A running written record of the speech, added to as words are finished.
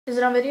Is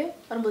it on video?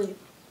 I don't believe you.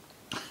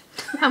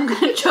 I'm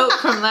gonna choke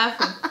from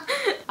laughing.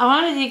 I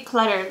want to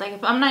declutter. Like,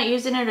 if I'm not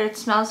using it or it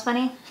smells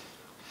funny,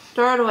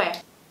 throw it away.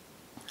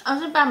 I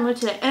was in a bad mood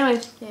today.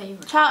 Anyways, Yeah, you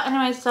were. ciao.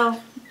 Anyways, so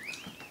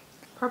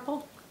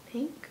purple,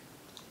 Pink?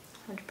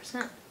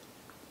 100%.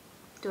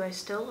 Do I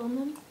still own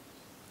them?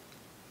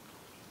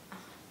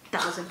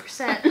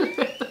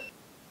 1000%.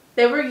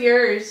 they were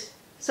yours.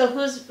 So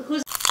who's?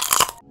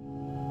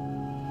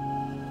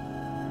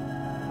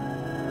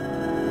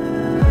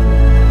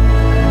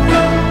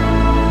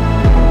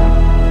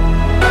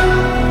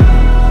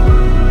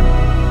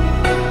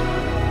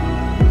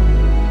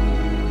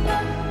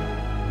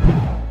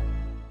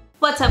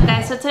 What's up,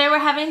 guys? So today we're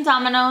having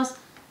Domino's.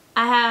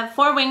 I have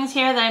 4 wings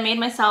here that I made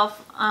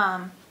myself.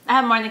 I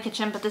have more in the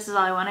kitchen, but this is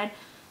all I wanted.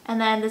 And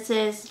then this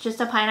is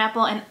just a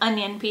pineapple and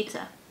onion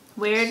pizza.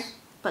 Weird,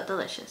 but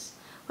delicious.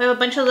 We have a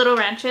bunch of little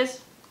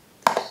ranches.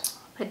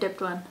 I dipped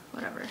one,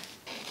 whatever.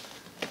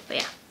 But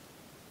yeah,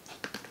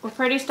 we're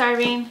pretty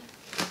starving.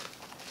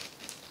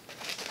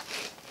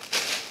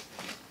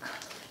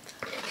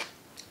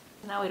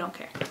 Now we don't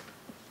care.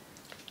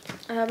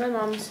 I have my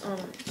mom's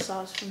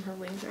sauce from her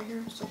wings right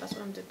here, so that's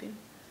what I'm dipping.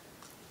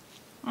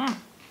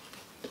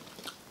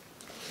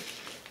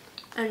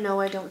 And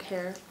no, I don't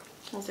care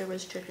if there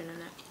was chicken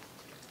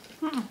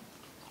in it.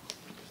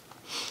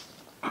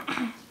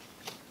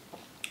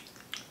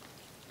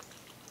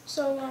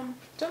 So,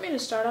 don't mean to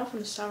start off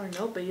on a sour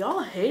note, but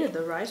y'all hated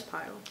the rice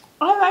pile.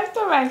 I like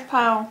the rice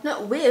pile.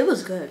 No, wait, it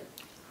was good.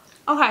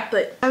 Okay,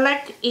 but I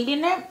liked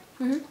eating it.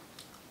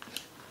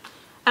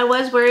 I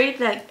was worried,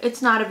 like,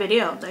 it's not a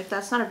video. Like,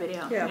 that's not a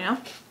video, you know?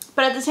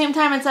 But at the same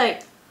time, it's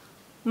like,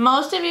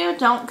 most of you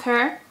don't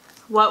care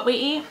what we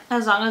eat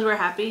as long as we're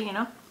happy, you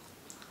know?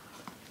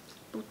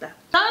 As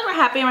long as we're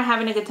happy and we're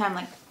having a good time,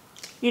 like,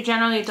 you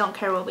generally don't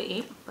care what we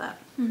eat, but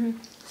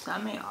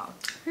some of y'all.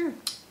 Here.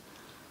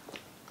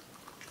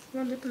 You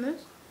want to dip in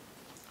this?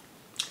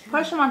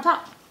 Put some on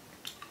top.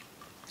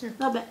 Here.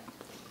 A little bit.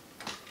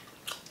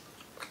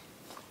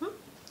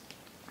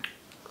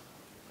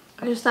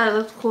 I just thought it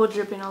looked cool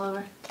dripping all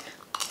over.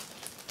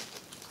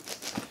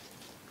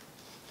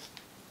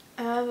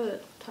 I have a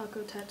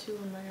taco tattoo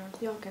on my arm.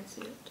 Y'all can't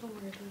see it. Don't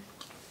worry about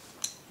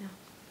it. Yeah.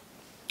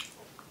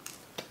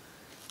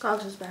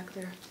 Gogs is back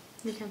there.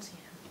 You can't see him.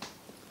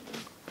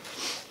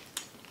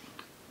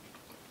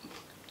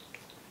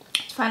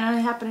 It's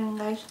finally happening,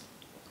 guys.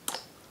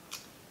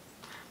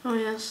 Oh,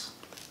 yes.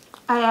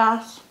 I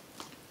asked.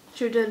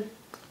 Sure did.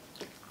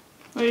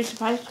 Were you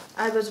surprised?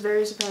 I was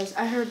very surprised.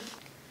 I heard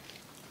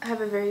I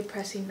have a very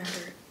pressing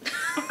matter.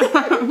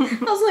 I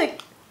was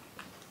like...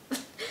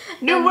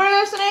 You were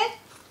listening?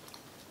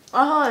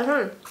 Oh, I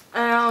heard.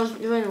 And I was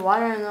doing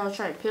water and I was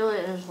trying to peel it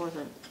and it just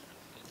wasn't.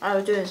 I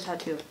was doing this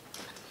tattoo.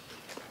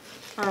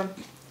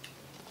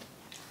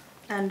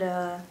 And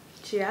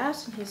she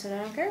asked and he said,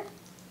 I don't care.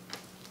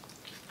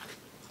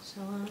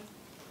 So,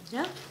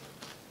 yeah.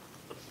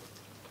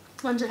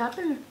 When's it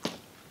happening?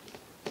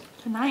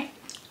 Tonight.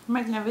 I'm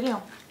making a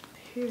video.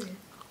 Period.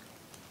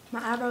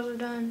 My eyebrows are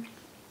done.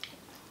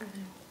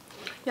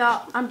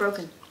 Yeah, I'm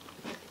broken.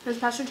 This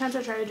past 2 times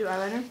I tried to do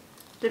eyeliner,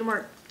 didn't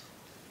work.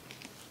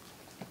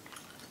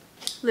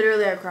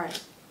 Literally, I cried.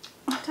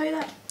 I'll tell you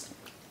that.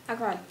 I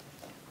cried.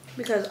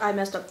 Because I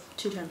messed up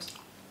 2 times.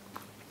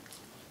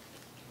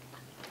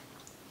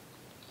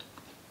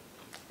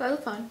 But I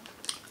look fine.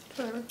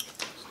 Whatever.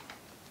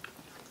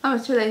 I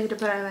was too lazy to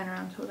put eyeliner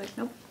on, so I was like,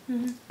 nope. What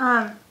was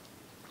I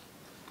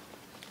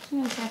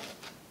gonna say?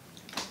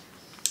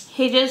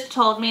 He just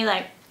told me,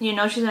 like, you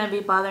know she's gonna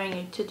be bothering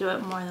you to do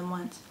it more than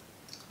once.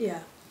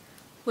 Yeah.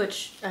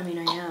 Which, I mean,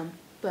 I am.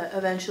 But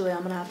eventually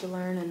I'm gonna have to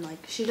learn and,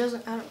 like, she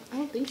doesn't, I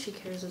don't think she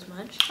cares as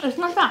much. It's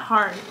not that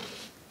hard.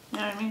 You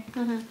know what I mean?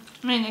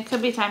 I mean, it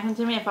could be time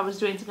consuming if I was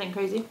doing something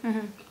crazy.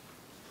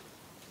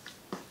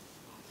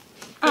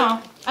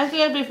 Oh, I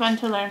think it'd be fun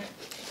to learn.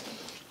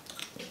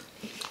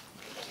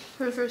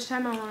 For the first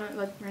time I want it,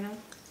 like, right now,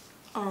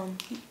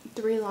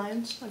 3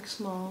 lines, like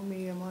small,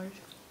 medium, large,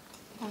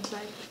 on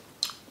side.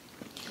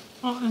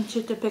 Oh, and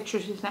shoot the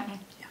pictures you sent me.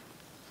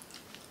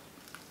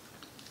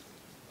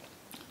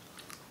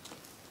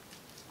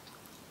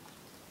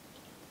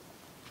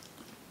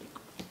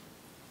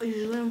 Yeah.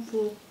 Usually I'm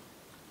full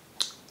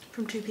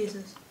from 2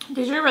 pieces.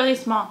 These are really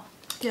small.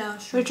 Yeah,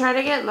 sure. We tried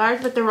to get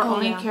large, but they were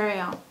only carry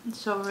out.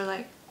 So we're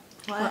like,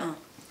 what?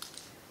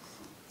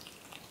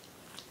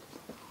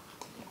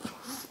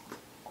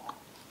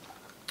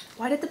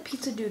 Why did the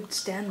pizza dude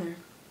stand there?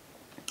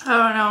 I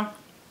don't know.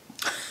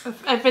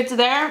 If it's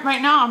there right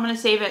now, I'm gonna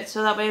save it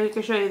so that way we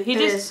can show you. It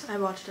is. I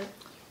watched it.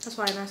 That's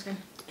why I'm asking.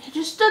 He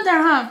just stood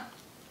there, huh?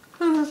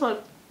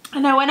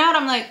 And I went out.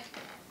 I'm like,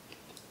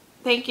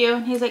 thank you.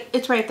 And he's like,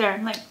 it's right there.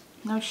 I'm like,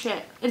 no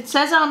shit. It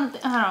says on.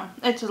 I don't know.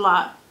 It's a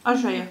lot. I'll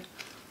show you.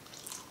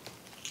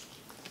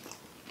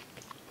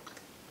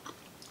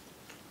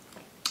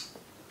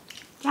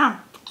 Yeah.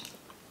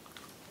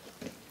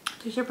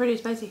 These are pretty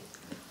spicy.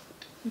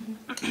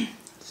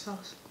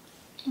 Sauce.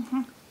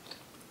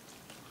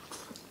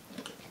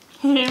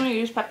 He didn't even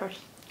use peppers.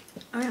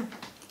 Oh yeah.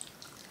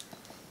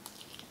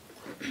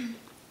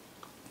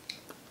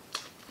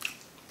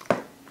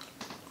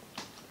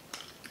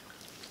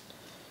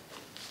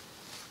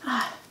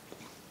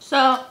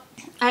 So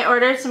I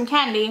ordered some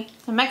candy,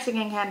 some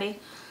Mexican candy.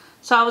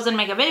 So I was gonna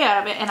make a video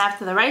out of it, and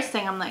after the rice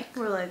thing, I'm like,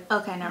 We're like,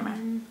 okay, never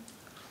mind.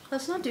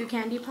 Let's not do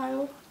candy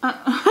pile.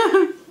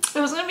 It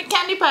was gonna be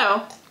candy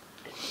pile.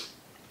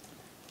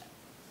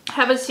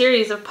 Have a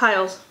series of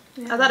piles.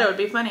 Yeah. I thought it would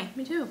be funny.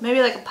 Me too.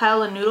 Maybe like a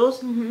pile of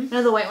noodles. You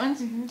know the white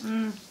ones?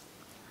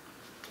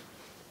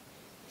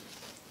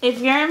 If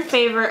you're in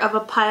favor of a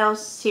pile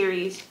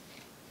series,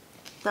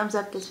 thumbs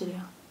up this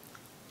video.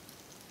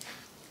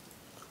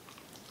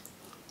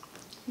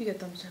 You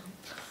get thumbs down.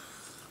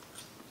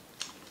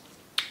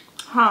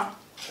 Huh.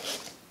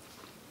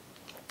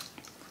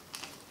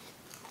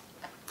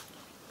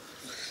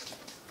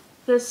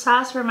 This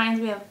sauce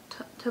reminds me of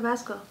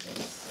Tabasco.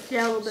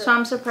 Yeah, a little bit. So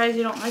I'm surprised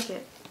you don't like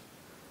it.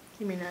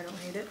 You mean I don't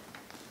hate it?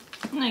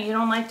 No, you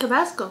don't like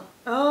Tabasco.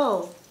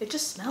 Oh, it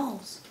just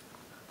smells.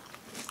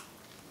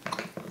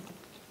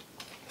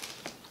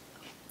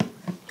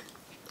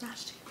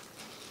 Nasty.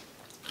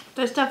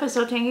 This stuff is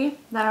so tangy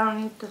that I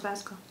don't need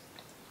Tabasco.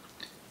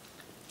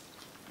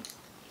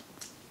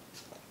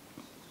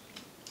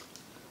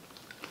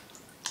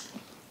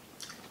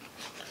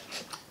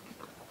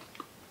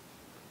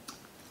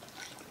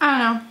 I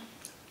don't know.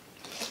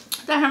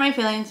 That hurt my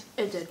feelings.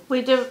 It did.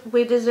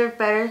 We deserve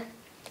better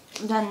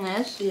than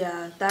this.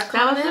 Yeah, that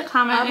was the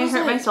comment. It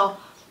hurt my soul.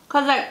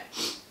 Cause like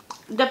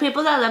the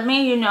people that love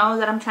me, you know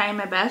that I'm trying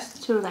my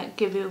best to like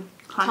give you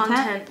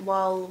content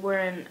while we're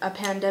in a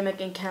pandemic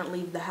and can't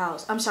leave the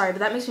house. I'm sorry, but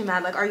that makes me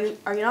mad. Like, are you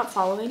not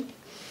following?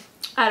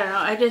 I don't know.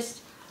 I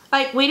just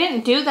like we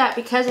didn't do that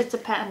because it's a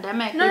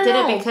pandemic. No, we did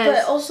it because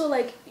but also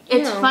like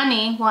it's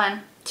funny.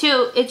 1,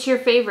 2, it's your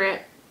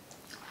favorite,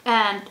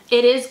 and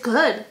it is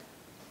good.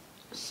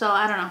 So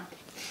I don't know.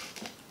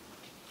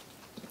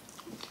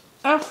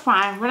 It's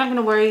fine. We're not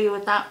gonna worry you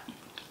with that.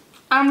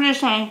 I'm just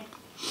saying,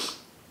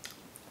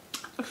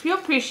 if you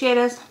appreciate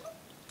us,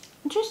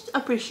 just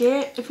appreciate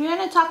it. If you're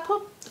gonna talk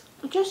poop,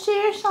 just see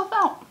yourself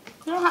out.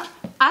 You don't have.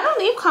 I don't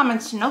leave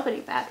comments to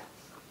nobody bad.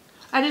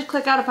 I just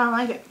click out if I don't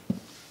like it.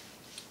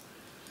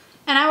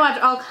 And I watch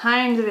all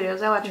kinds of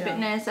videos. I watch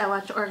fitness. I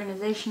watch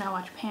organization. I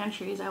watch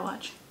pantries. I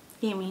watch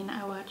gaming.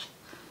 I watch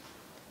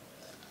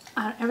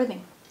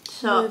everything.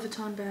 So Louis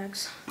Vuitton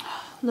bags.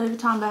 Louis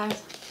Vuitton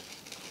bags.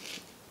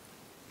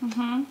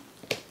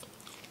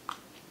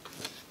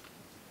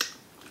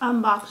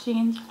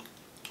 Unboxings,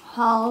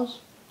 hauls.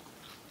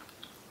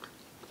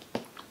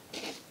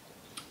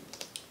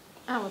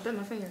 Ow, I bit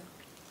my finger.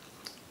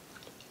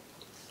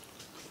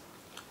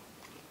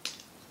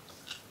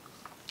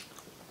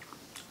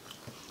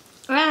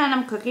 And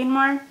I'm cooking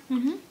more.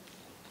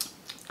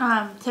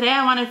 Today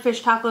I wanted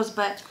fish tacos,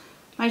 but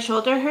my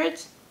shoulder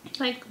hurts,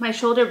 like my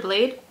shoulder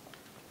blade.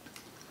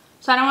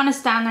 So I don't want to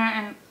stand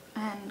there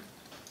and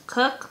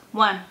cook.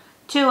 1,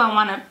 2, I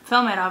want to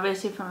film it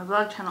obviously for my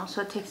vlog channel,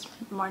 so it takes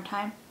more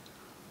time.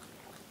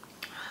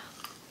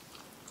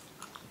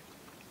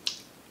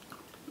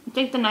 I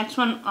think the next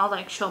one I'll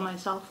like show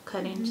myself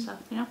cutting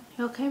stuff, you know?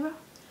 You okay, bro?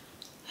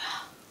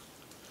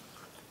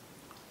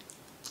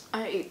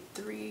 I ate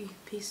 3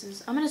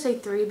 pieces. I'm gonna say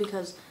 3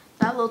 because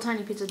that little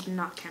tiny pizza did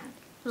not count.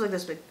 It was like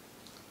this big.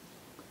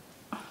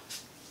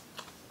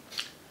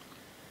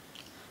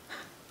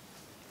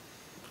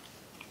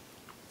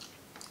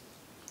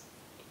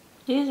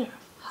 These are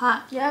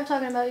hot. Yeah, I'm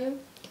talking about you.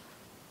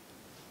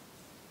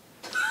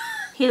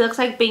 He looks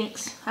like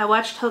Binks. I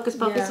watched Hocus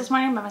Pocus this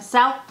morning by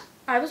myself.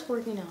 I was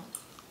working out.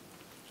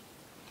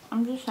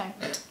 I'm just saying.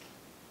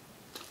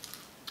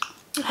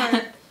 You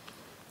farted.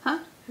 Huh?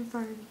 You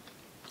farted.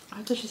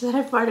 I thought she said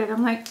I farted.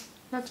 I'm like,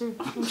 That's rude.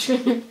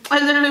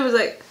 I literally was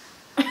like,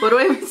 what do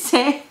I even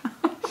say?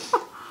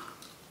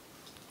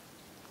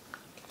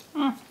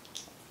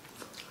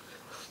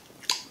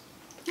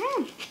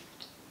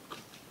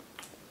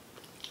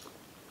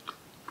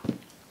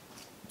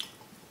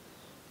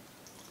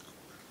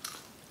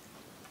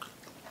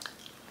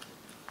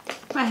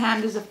 My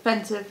hand is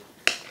offensive.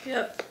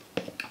 Yep.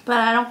 But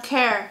I don't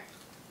care.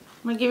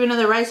 I'm gonna give you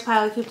another rice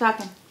pile. Keep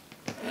talking.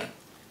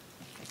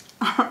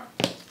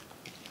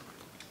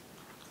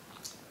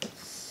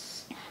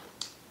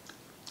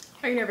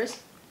 Are you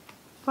nervous?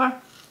 For?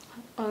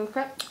 On the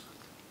prep?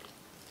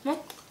 No?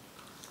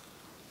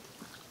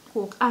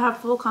 Cool. I have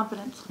full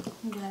confidence.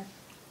 Okay.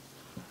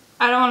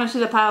 I don't want to see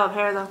the pile of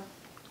hair though.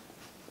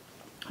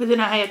 Because then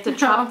I have to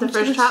chop the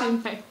first chop.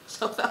 I'm just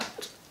myself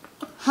out.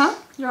 Huh?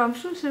 No, I'm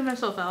just gonna see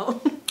myself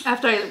out.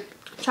 After I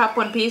chop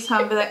one piece,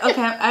 I'll be like,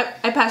 okay,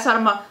 I pass out.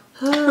 I'm like,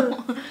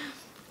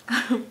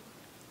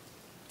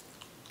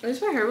 At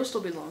least my hair will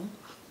still be long.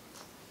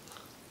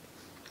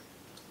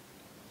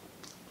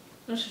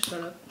 Let's just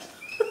shut up.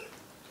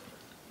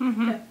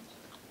 Okay.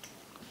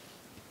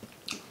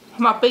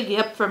 My big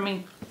yep for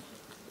me.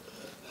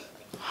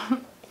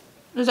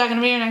 Is that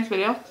gonna be your next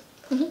video?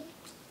 Can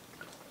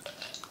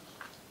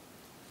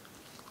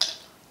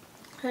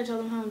I tell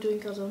them how I'm doing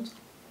calzones?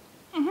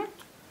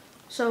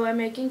 So I'm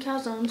making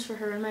calzones for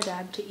her and my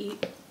dad to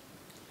eat.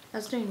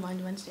 That's doing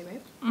Wine Wednesday,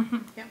 right?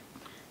 Yeah.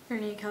 We're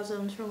gonna eat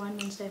calzones for Wine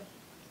Wednesday.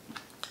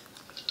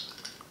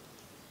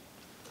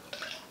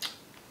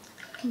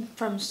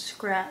 from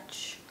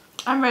scratch.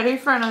 I'm ready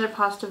for another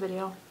pasta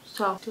video.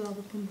 So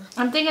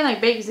I'm thinking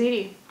like baked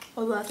ziti.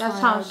 Oh, that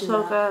sounds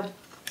so good.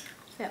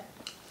 Yeah.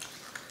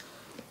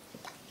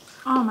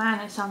 Oh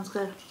man, it sounds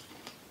good.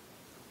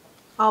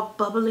 All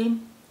bubbly.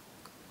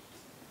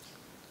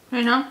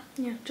 You know?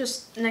 Yeah.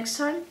 Just next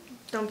time,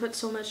 don't put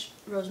so much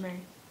rosemary.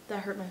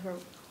 That hurt my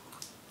throat.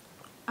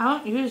 I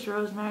don't use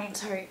rosemary.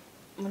 Sorry.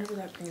 Whatever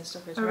that green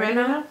stuff is.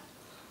 Oregano?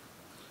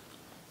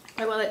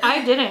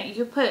 I didn't.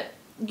 You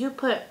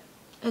put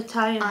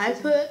Italian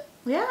seasoning.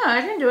 Yeah,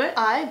 I didn't do it.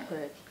 I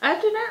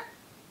didn't.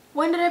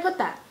 When did I put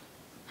that?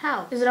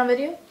 How? Is it on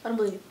video? I don't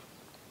believe you.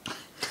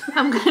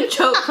 I'm gonna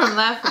choke from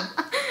laughing.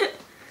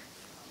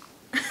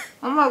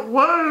 I'm like,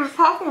 what are you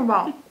talking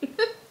about?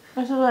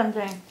 This is what I'm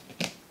saying.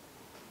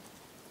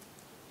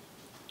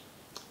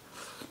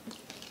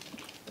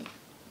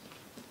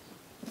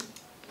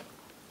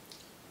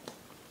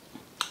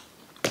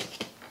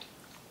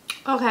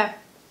 Okay.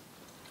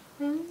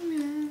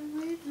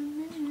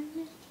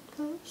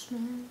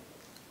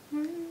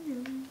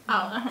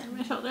 Oh, that hurt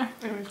my shoulder.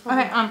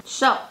 Okay,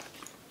 so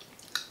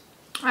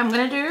I'm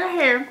gonna do your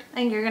hair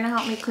and you're gonna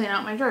help me clean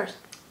out my drawers.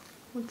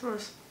 What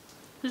drawers?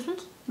 These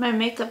ones? My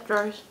makeup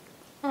drawers.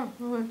 Oh,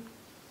 okay.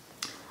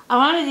 I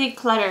want to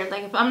declutter.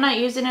 Like if I'm not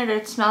using it or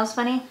it smells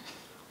funny,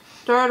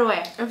 throw it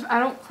away. If I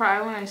don't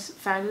cry when I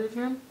find it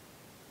again,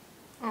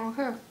 I don't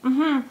care.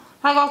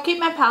 Like I'll keep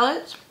my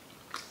palettes.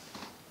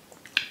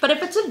 But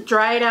if it's a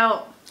dried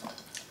out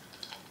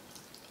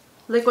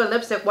liquid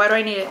lipstick, why do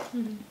I need it?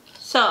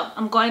 So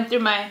I'm going through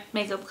my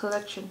makeup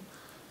collection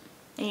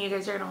and you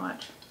guys are gonna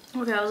watch.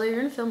 Okay, I was like, you're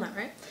gonna film that,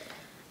 right?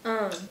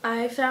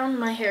 I found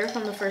my hair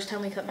from the first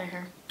time we cut my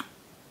hair.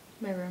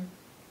 My room.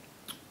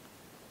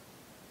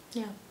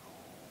 Yeah.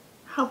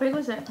 How big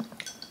was it?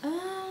 Like.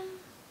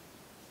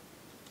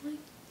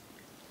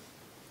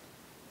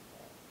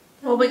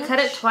 Well, we cut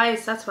it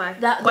twice. That's why.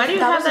 Why do you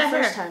have that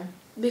hair? First time.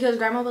 Because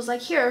Grandma was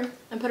like, here,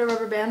 and put a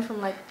rubber band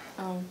from like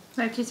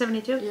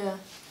 1972. Yeah.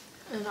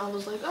 And I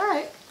was like, all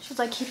right. She was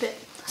like, keep it.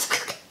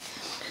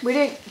 We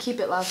didn't keep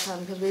it last time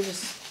because we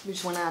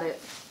just went at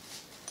it.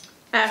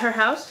 At her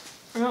house?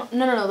 No.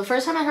 The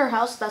first time at her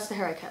house, that's the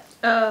hair I kept.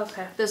 Oh,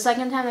 okay. The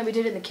second time that we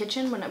did it in the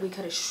kitchen, when we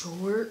cut it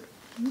short.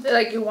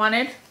 Like you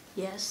wanted?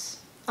 Yes.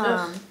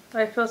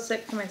 I feel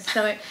sick to my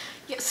stomach.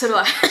 Yeah, so do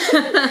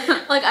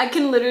I. Like I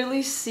can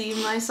literally see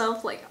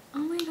myself like, oh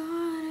my god,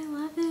 I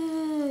love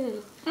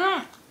it.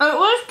 It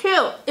was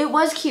cute. It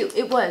was cute.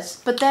 It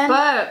was. But then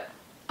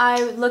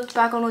I looked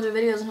back on older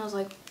videos and I was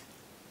like,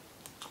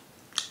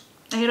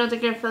 and you don't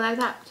think you're gonna feel like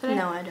that today?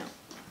 No, I don't.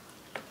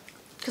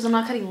 Because I'm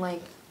not cutting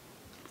length.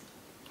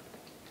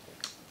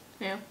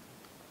 Yeah.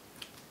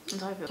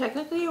 That's how I feel.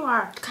 Technically you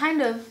are.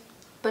 Kind of,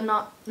 but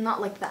not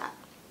like that.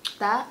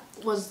 That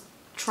was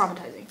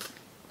traumatizing.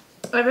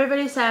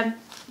 Everybody said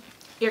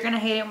you're gonna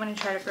hate it when you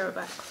try to grow it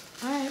back.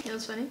 Alright, yeah,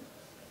 that's funny.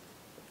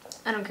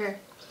 I don't care.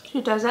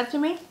 She does that to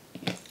me.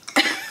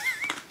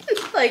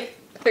 Like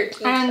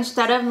 13. And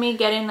instead of me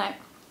getting like,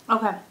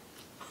 okay.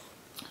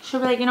 She'll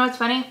be like, you know what's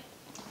funny?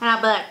 And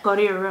I'll be like, go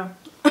to your room.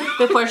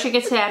 Before she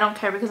gets to it, I don't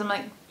care because I'm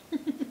like.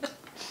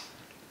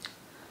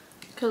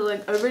 Because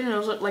like everybody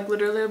knows, like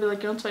literally I'll be like,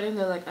 you know what's funny? And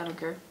they're like, I don't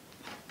care.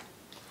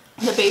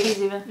 The babies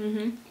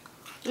even.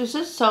 This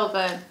is so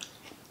good.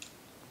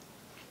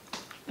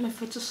 My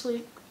foot's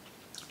asleep.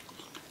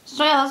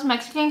 So yeah, those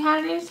Mexican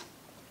candies.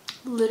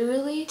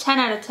 Literally 10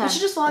 out of 10. We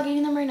should just vlog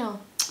eating them right now.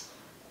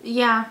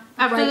 Yeah.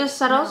 After this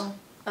settles. No.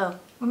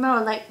 Oh.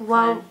 No, like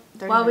while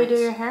we do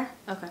your hair.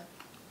 Okay.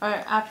 Or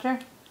after.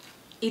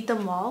 Eat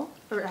them while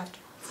or after?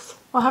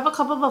 We'll have a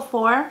couple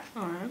before.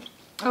 Alright.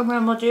 And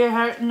then we'll do your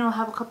hair and then we'll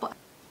have a couple.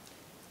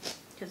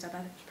 Because that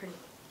bathroom's pretty.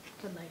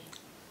 Good lighting.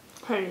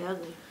 Pretty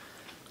ugly.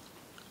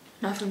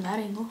 Not from that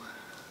angle.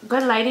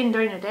 Good lighting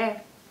during the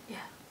day. Yeah.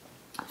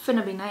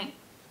 Finna be night.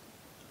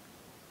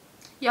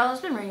 Y'all,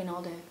 it's been raining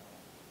all day.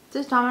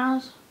 This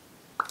Domino's?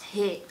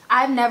 Hey,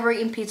 I've never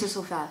eaten pizza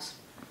so fast.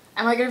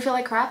 Am I gonna feel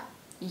like crap?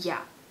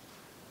 Yeah.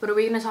 But are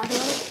we gonna talk about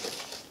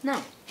it?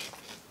 No.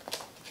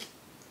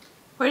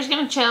 We're just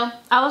gonna chill.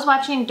 I was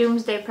watching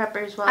Doomsday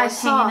Preppers while I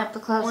was hanging up the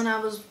clothes. When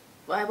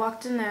I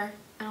walked in there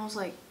and I was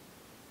like,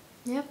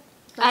 yep.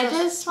 We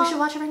should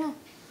watch it right now.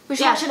 We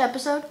should watch an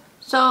episode.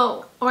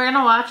 So we're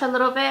gonna watch a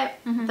little bit,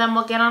 then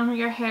we'll get on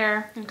your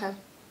hair. Okay.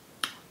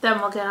 Then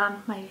we'll get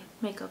on my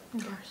makeup.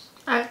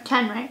 At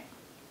 10, right?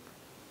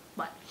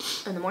 What?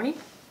 In the morning?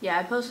 Yeah,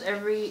 I post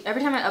every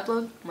time I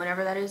upload,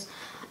 whenever that is,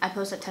 I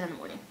post at 10 in the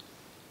morning.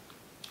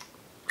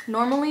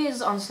 Normally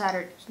is on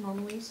Saturdays.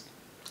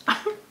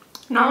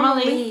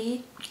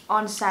 Normally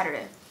on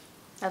Saturday.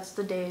 That's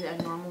the day that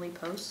I normally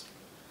post.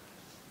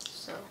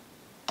 So,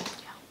 yeah.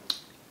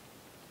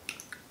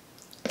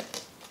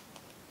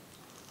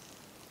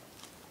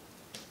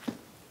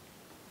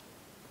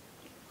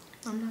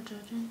 I'm not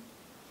judging.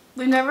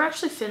 We've never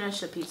actually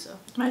finished a pizza.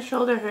 My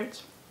shoulder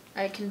hurts.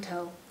 I can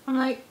tell. I'm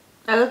like,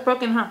 I look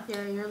broken, huh?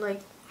 Yeah, you're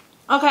like...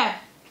 Okay.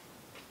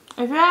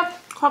 If you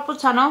have carpal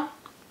tunnel,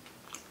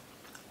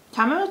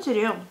 tell me what to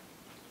do.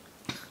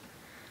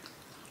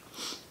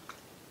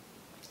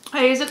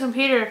 I use a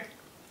computer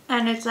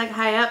and it's like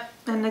high up,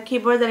 and the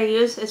keyboard that I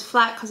use is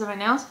flat because of my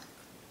nails.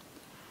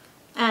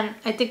 And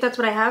I think that's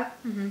what I have.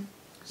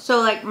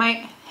 So like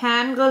my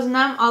hand goes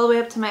numb all the way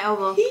up to my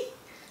elbow.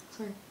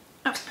 Sorry.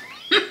 Oh.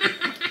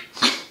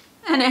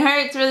 And it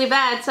hurts really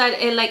bad. So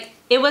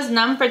it was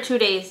numb for 2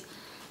 days,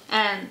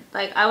 and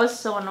like I was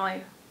so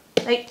annoyed.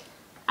 Like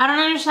I don't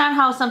understand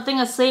how something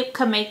asleep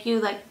could make you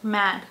like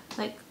mad,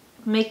 like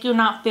make you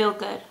not feel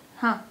good,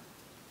 huh?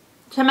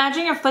 So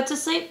imagine your foot's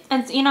asleep,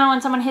 and you know when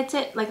someone hits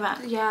it like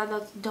that. Yeah,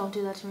 don't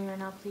do that to me right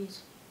now,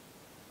 please.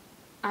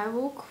 I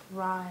will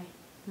cry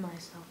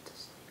myself to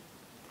sleep.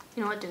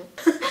 You know what? Do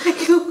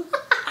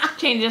it.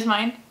 Change his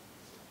mind.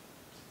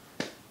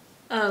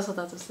 I also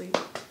thought to sleep.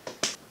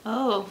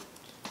 Oh.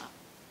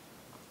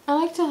 I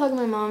like to hug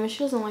my mom, and she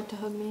doesn't like to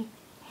hug me.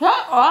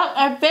 Shut up!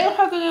 I've been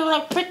hugging you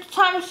like 50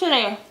 times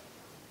today.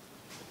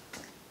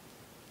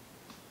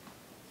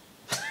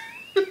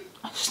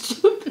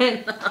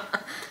 Stupid.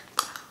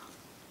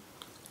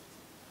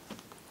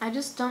 I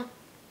just don't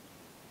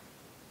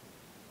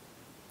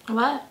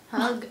What?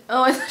 hug.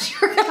 Oh, I thought you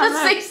were gonna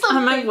say something.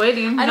 I'm like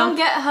waiting. I don't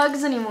get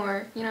hugs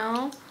anymore, you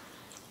know?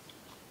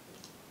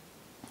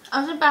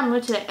 I was in a bad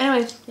mood today.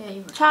 Anyways. Yeah,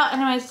 you were. Ciao.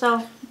 Anyways,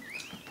 so.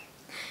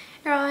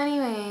 Girl,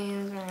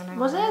 anyways.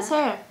 What's it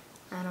say?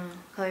 I don't know.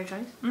 Color your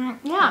drinks?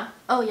 Yeah.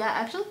 Oh, yeah,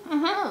 actually?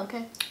 Mm-hmm. Oh,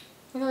 okay.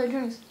 What color your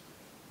drinks?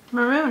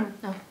 Maroon.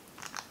 No.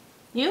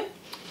 You?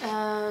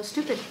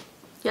 Stupid.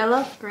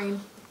 Yellow. Green.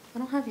 I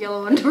don't have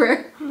yellow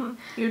underwear.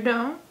 You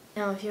don't?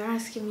 Now, if you're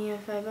asking me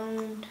if I've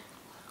owned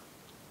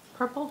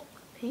Purple.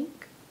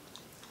 pink,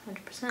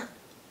 100%.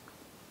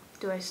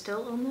 Do I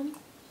still own them?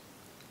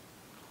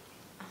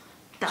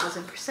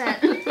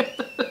 1000%.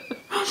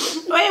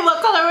 Wait,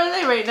 what color are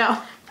they right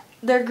now?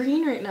 They're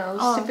green right now.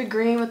 Oh. Stupid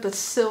green with the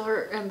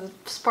silver and the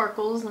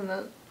sparkles and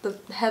the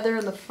heather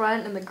in the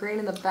front and the green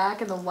in the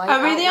back and the white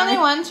Are we the only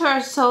outline. ones who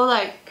are so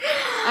like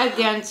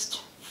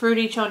against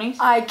fruity chonies?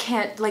 I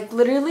can't, like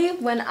literally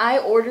when I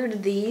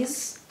ordered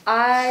these,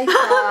 I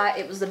thought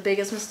it was the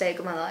biggest mistake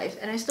of my life,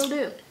 and I still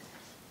do.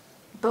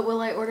 But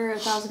will I order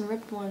 1,000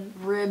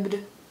 ribbed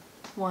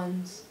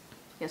ones?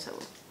 Yes, I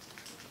will.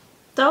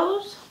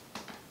 Those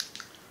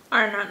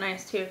are not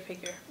nice to your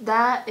figure.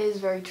 That is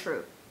very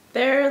true.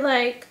 They're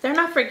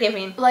not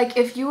forgiving. Like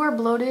if you are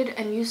bloated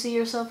and you see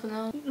yourself in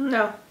those,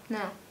 No.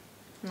 no,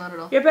 not at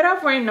all. You're better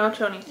off wearing no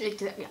chonies.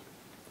 Yeah.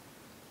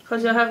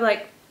 Because you'll have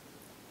like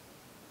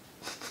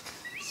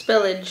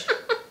spillage.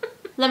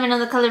 Let me know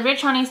the color of your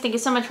chonies. Thank you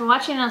so much for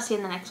watching, and I'll see you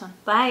in the next one.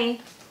 Bye.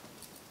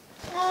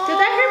 Did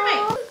that hurt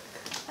my...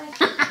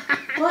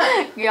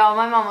 What? Y'all,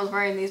 my mom was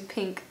wearing these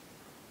pink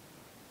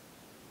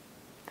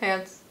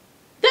pants.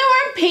 They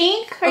weren't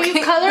pink. Are you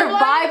They're colorblind?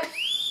 by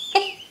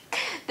pink.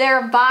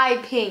 They're by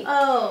pink.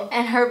 Oh.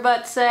 And her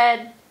butt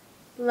said,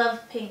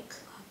 Love pink.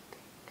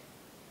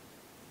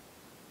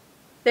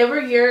 They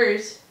were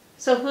yours.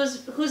 So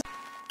who's